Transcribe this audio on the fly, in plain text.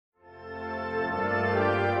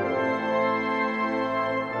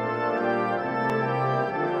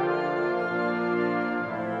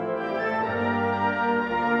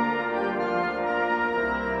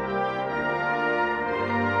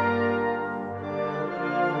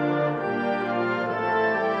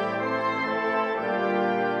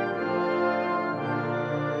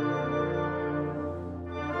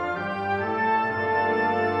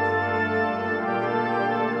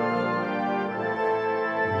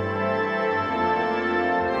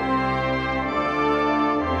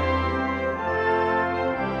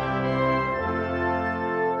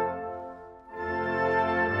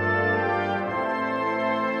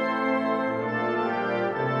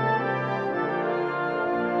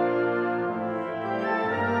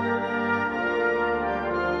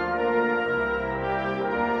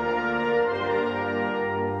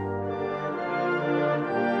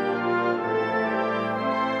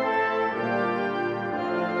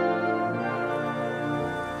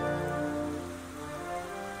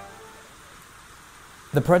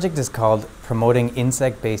The project is called Promoting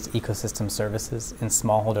Insect-Based Ecosystem Services in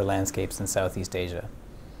Smallholder Landscapes in Southeast Asia.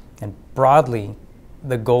 And broadly,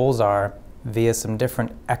 the goals are, via some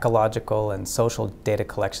different ecological and social data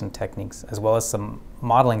collection techniques, as well as some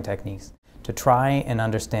modeling techniques, to try and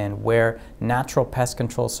understand where natural pest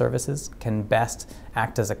control services can best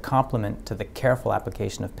act as a complement to the careful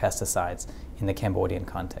application of pesticides in the Cambodian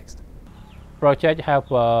context. Project have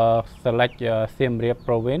selected Siem Reap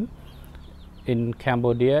province in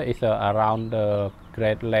Cambodia is around the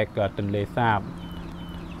Great Lake Tonle Sap.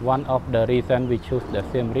 One of the reasons we choose the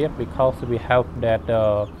Siem Reap because we have that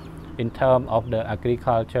in terms of the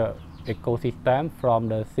agriculture ecosystem from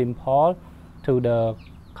the simple to the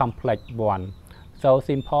complex one. So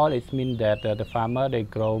simple it means that the farmer they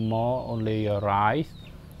grow more only rice,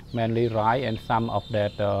 mainly rice and some of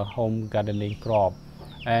that home gardening crop.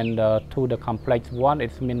 And to the complex one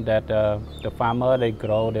it means that the farmer they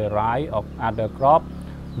grow the rice of other crop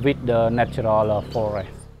with the natural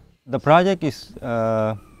forest. The project is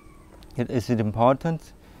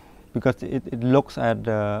important because it looks at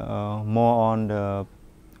more on the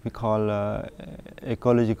we call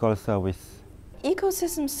ecological service.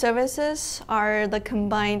 Ecosystem services are the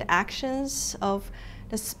combined actions of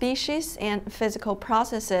the species and physical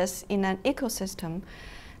processes in an ecosystem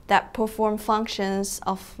that perform functions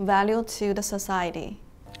of value to the society.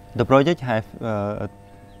 The project has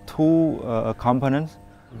two components.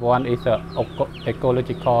 One is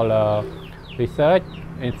ecological research.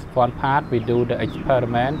 In one part, we do the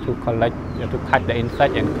experiment to collect, to catch the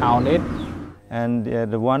insect and count it. And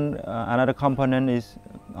another component is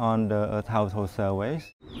on the household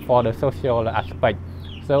surveys. For the social aspect,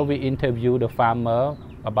 so we interview the farmer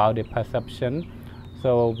about the perception.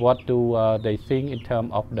 So what do they think in terms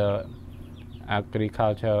of the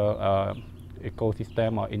agriculture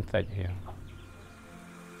ecosystem or insect here?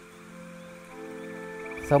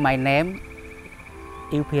 So my name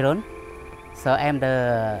is IFPRI. So I'm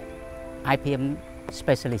the IPM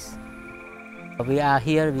specialist. We are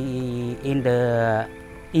here in the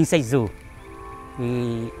insect zoo.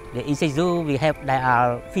 The insect zoo, there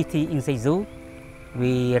are 50 insect zoo.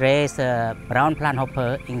 We raise a brown plant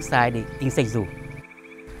hopper inside the insect zoo.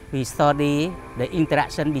 We study the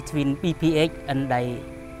interaction between BPH and the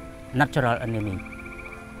natural enemy.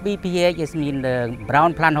 BPH is mean the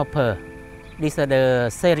brown plant hopper. These are the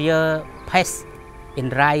cereal pests in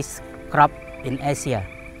rice crop in Asia.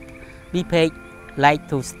 BPH like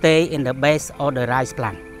to stay in the base of the rice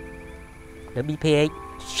plant. The BPH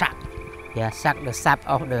suck the sap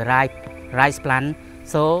of the rice plant.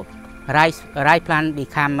 So rice plant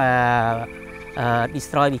become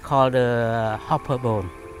destroyed. We call the hopper bone.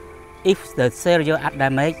 If the cereal are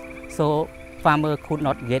damaged, so farmer could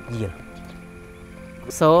not get yield.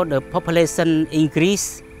 So the population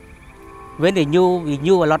increase. When we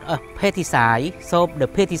knew a lot of pesticide, so the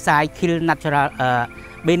pesticide kill natural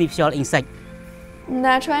beneficial insect.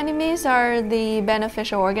 Natural enemies are the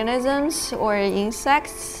beneficial organisms or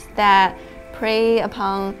insects that prey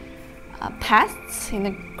upon pests in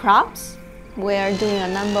the crops. We are doing a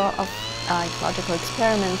number of ecological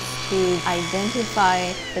experiments to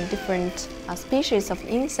identify the different species of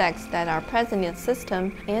insects that are present in the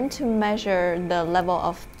system and to measure the level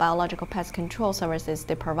of biological pest control services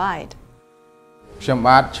they provide. ខ្ញុំ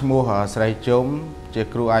បាទឈ្មោះស្រីជុំជា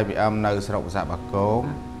គ្រូ IPM នៅស្រុកសាបាគោ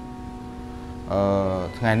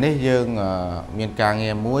ថ្ងៃនេះយើងមានការ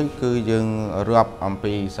ងារមួយគឺយើងរាប់អំ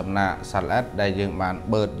ពីសំណាក់សត្វល្អិតដែលយើងបាន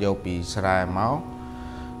បឺតយកពីស្រែមក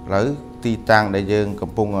ឥឡូវទីតាំងដែលយើងកំ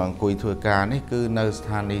ពុងអង្គុយធ្វើការនេះគឺនៅស្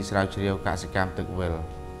ថានីយ៍ស្រាវជ្រាវកសិកម្មទឹកវិល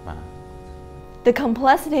បាទ The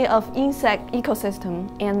complexity of insect ecosystem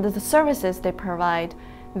and the services they provide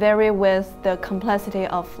vary with the complexity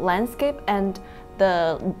of landscape and the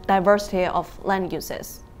diversity of land uses.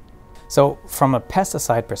 So from a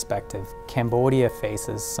pesticide perspective, Cambodia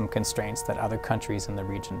faces some constraints that other countries in the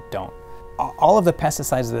region don't. All of the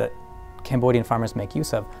pesticides that Cambodian farmers make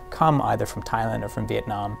use of come either from Thailand or from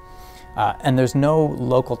Vietnam, and there's no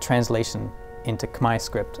local translation into Khmer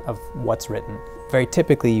script of what's written. Very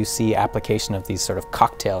typically you see application of these sort of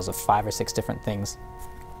cocktails of 5 or 6 different things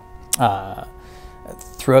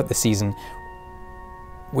throughout the season,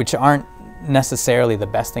 which aren't necessarily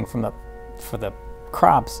the best thing for the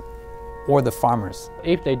crops or the farmers.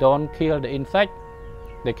 If they don't kill the insect,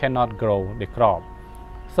 they cannot grow the crop.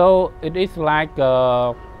 So it is like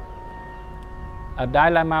a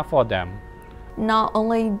dilemma for them. Not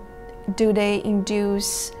only do they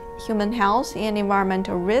induce human health and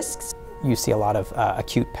environmental risks, you see a lot of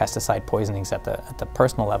acute pesticide poisonings at the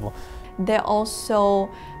personal level. They also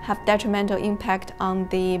have detrimental impact on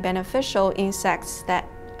the beneficial insects that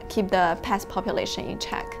keep the pest population in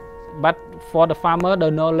check. But for the farmer,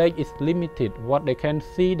 the knowledge is limited. What they can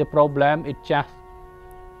see the problem is just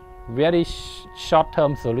very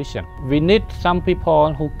short-term solution. We need some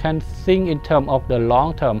people who can think in terms of the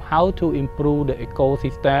long term, how to improve the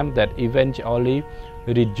ecosystem that eventually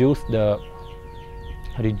reduce the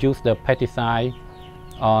pesticide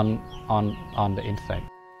on the insect.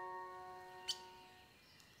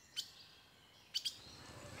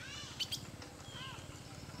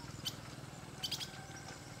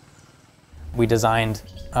 We designed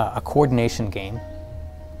a coordination game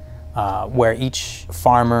where each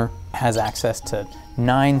farmer has access to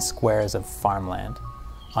 9 squares of farmland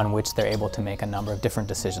on which they're able to make a number of different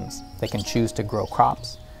decisions. They can choose to grow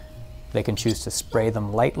crops, they can choose to spray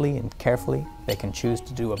them lightly and carefully, they can choose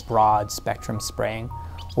to do a broad spectrum spraying,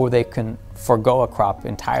 or they can forego a crop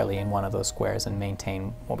entirely in one of those squares and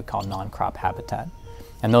maintain what we call non-crop habitat.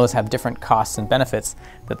 And those have different costs and benefits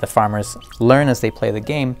that the farmers learn as they play the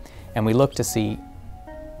game, and we look to see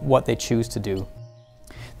what they choose to do.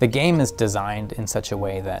 The game is designed in such a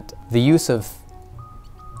way that the use of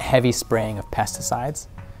heavy spraying of pesticides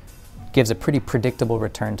gives a pretty predictable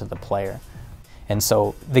return to the player. And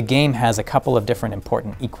so the game has a couple of different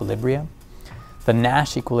important equilibria. The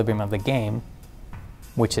Nash equilibrium of the game,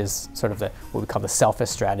 which is sort of what we call the selfish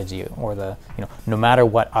strategy, or the, no matter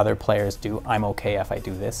what other players do, I'm okay if I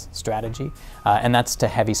do this strategy, and that's to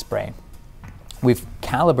heavy spray. We've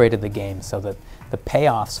calibrated the game so that the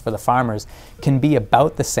payoffs for the farmers can be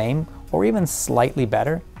about the same or even slightly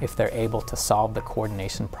better if they're able to solve the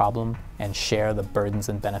coordination problem and share the burdens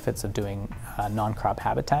and benefits of doing non-crop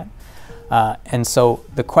habitat. And so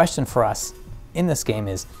the question for us in this game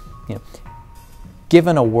is,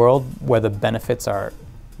 given a world where the benefits are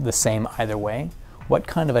the same either way, what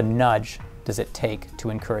kind of a nudge does it take to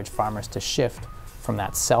encourage farmers to shift from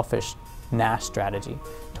that selfish Nash strategy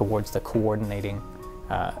towards the coordinating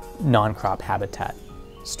non-crop habitat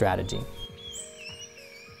strategy?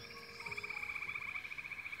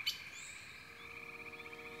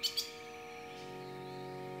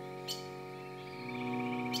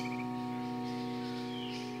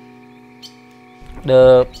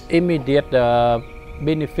 The immediate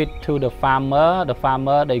benefit to the farmer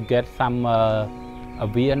they get some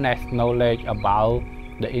awareness, knowledge about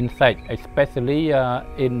the insect, especially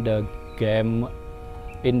in the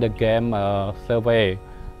game survey.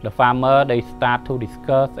 The farmer they start to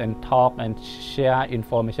discuss and talk and share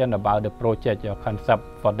information about the project or concept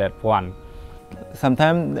for that one.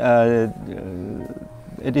 Sometimes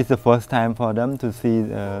it is the first time for them to see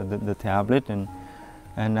the tablet, and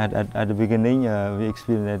at the beginning we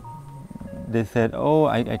experienced that they said, oh,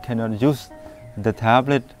 I cannot use the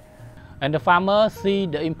tablet. And the farmer see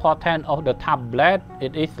the importance of the tablet.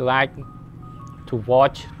 It is like to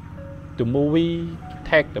watch the movie,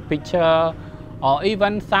 take the picture, or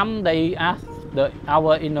even some they ask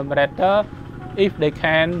our innovator if they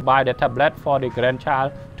can buy the tablet for the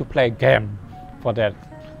grandchild to play game for that.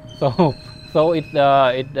 So for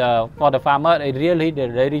the farmer,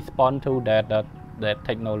 they respond to that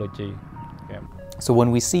technology. Yeah. So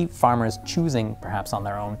when we see farmers choosing, perhaps on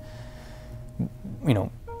their own,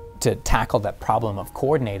 to tackle that problem of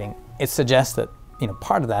coordinating, it suggests that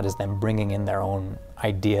part of that is them bringing in their own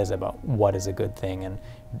ideas about what is a good thing, and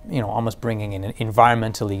almost bringing in an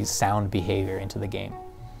environmentally sound behavior into the game.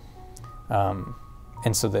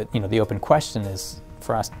 And so that the open question is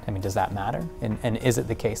for us, does that matter? And is it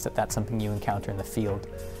the case that that's something you encounter in the field?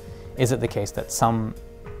 Is it the case that some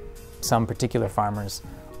particular farmers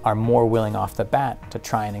are more willing off the bat to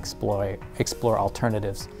try and explore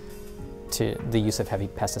alternatives to the use of heavy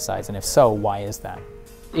pesticides, and if so, why is that?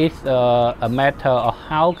 It's a matter of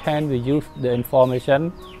how can we use the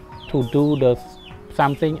information to do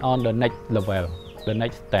something on the next level, the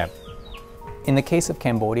next step. In the case of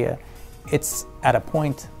Cambodia, it's at a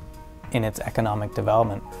point in its economic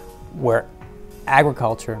development where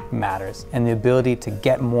agriculture matters, and the ability to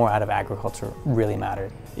get more out of agriculture really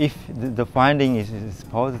matters. If the finding is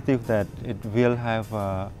positive, that it will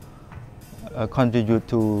have contribute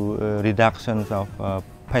to reductions of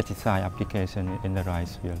pesticide application in the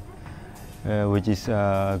rice field, which is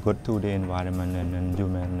good to the environment and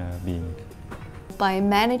human being. By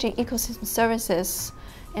managing ecosystem services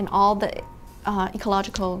and all the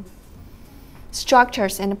ecological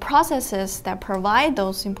structures and processes that provide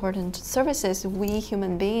those important services, we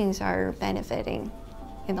human beings are benefiting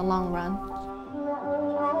in the long run.